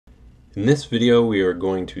In this video, we are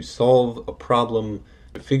going to solve a problem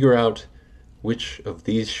to figure out which of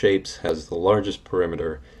these shapes has the largest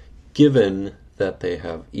perimeter, given that they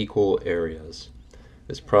have equal areas.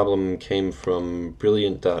 This problem came from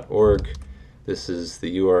brilliant.org. This is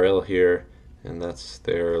the URL here, and that's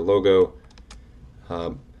their logo.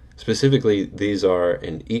 Specifically, these are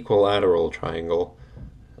an equilateral triangle,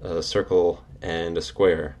 a circle, and a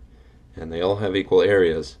square, and they all have equal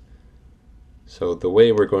areas. So the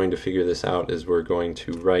way we're going to figure this out is we're going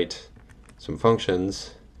to write some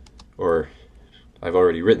functions, or I've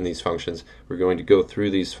already written these functions. We're going to go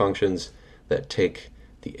through these functions that take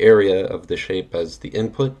the area of the shape as the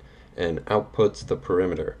input and outputs the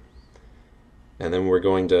perimeter. And then we're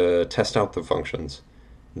going to test out the functions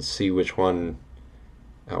and see which one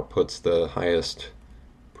outputs the highest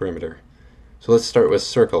perimeter. So let's start with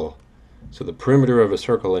circle. So the perimeter of a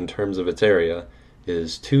circle in terms of its area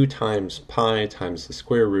is 2 times pi times the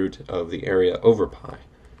square root of the area over pi.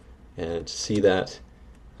 And to see that,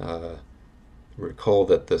 recall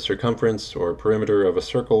that the circumference or perimeter of a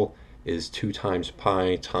circle is 2 times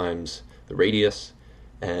pi times the radius,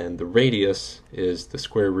 and the radius is the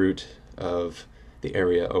square root of the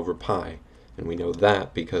area over pi. And we know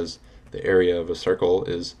that because the area of a circle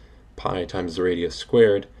is pi times the radius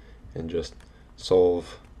squared, and just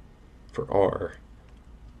solve for r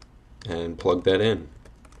and plug that in.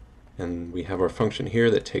 And we have our function here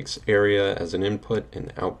that takes area as an input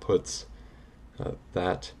and outputs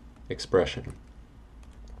that expression.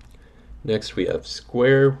 Next we have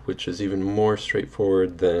square, which is even more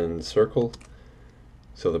straightforward than circle.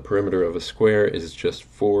 So the perimeter of a square is just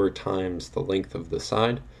 4 times the length of the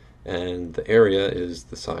side, and the area is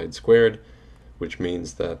the side squared, which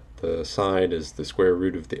means that the side is the square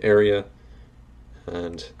root of the area,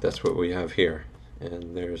 and that's what we have here.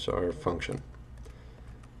 And there's our function.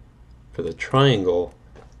 For the triangle,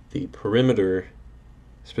 the perimeter,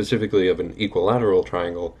 specifically of an equilateral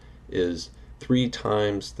triangle, is 3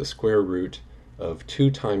 times the square root of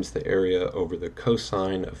 2 times the area over the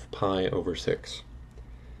cosine of pi over 6.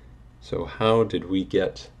 So how did we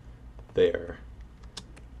get there?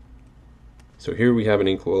 So here we have an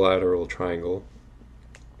equilateral triangle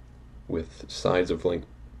with sides of length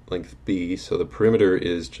b, so the perimeter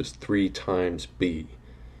is just 3 times b,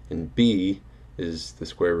 and b is the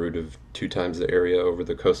square root of 2 times the area over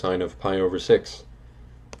the cosine of pi over 6.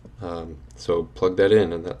 So plug that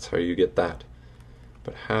in, and that's how you get that.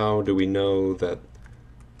 But how do we know that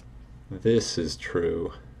this is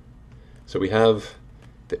true? So we have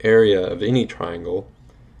the area of any triangle,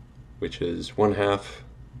 which is 1/2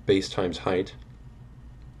 base times height,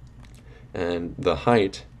 and the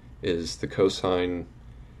height is the cosine.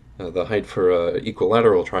 The height for an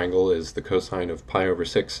equilateral triangle is the cosine of pi over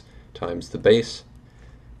 6 times the base,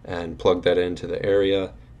 and plug that into the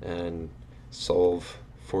area and solve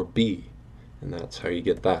for b, and that's how you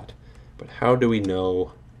get that. But how do we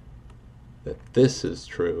know that this is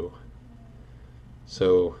true?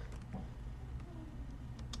 So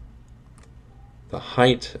the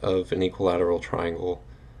height of an equilateral triangle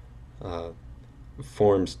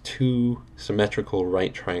forms 2 symmetrical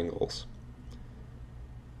right triangles.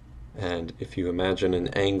 And if you imagine an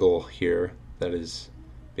angle here that is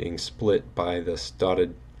being split by this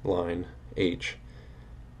dotted line h,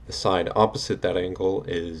 the side opposite that angle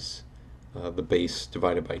is the base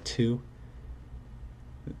divided by 2.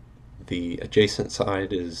 The adjacent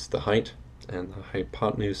side is the height, and the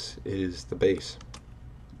hypotenuse is the base.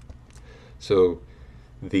 So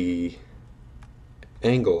the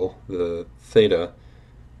angle, the theta,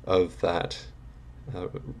 of that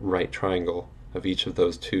right triangle, of each of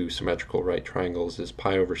those 2 symmetrical right triangles, is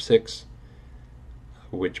pi over 6,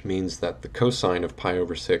 which means that the cosine of pi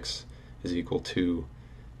over 6 is equal to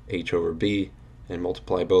h over b, and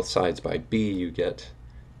multiply both sides by b, you get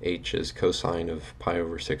h is cosine of pi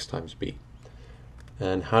over 6 times b.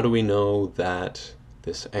 And how do we know that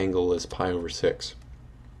this angle is pi over 6?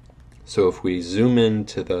 So if we zoom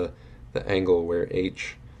into the angle where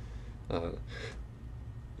h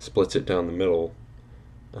splits it down the middle,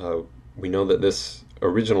 we know that this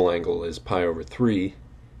original angle is pi over 3,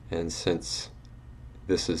 and since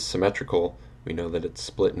this is symmetrical, we know that it's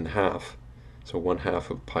split in half. So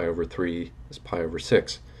 1/2 of pi over 3 is pi over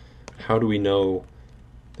 6. How do we know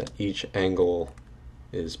that each angle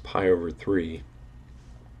is pi over 3?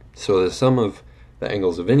 So the sum of the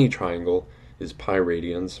angles of any triangle is pi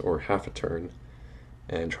radians, or half a turn,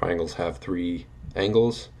 and triangles have 3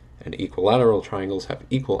 angles, and equilateral triangles have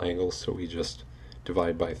equal angles, so we just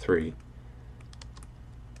divide by 3.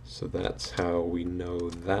 So that's how we know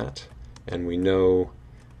that. And we know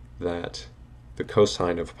that the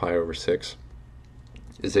cosine of pi over 6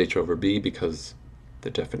 is h over b, because the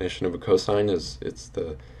definition of a cosine is it's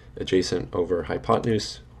the adjacent over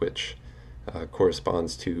hypotenuse, which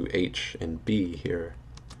corresponds to h and b here.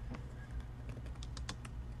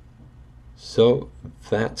 So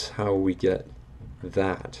that's how we get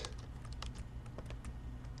that.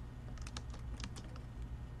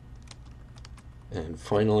 And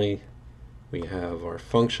finally, we have our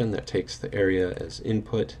function that takes the area as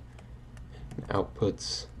input and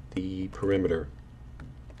outputs the perimeter.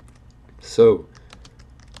 So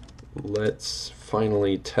let's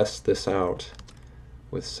finally test this out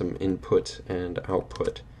with some input and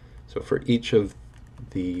output. So for each of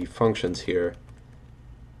the functions here,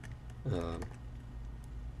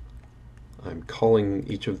 I'm calling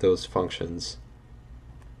each of those functions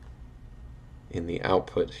in the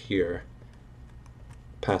output here,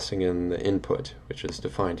 passing in the input, which is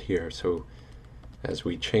defined here. So as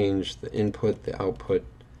we change the input, the output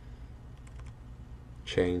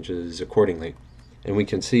changes accordingly. And we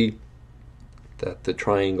can see that the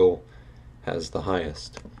triangle has the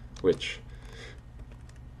highest, which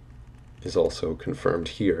is also confirmed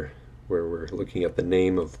here, where we're looking at the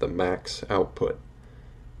name of the max output.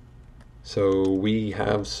 So we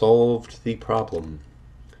have solved the problem,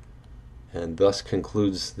 and thus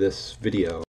concludes this video.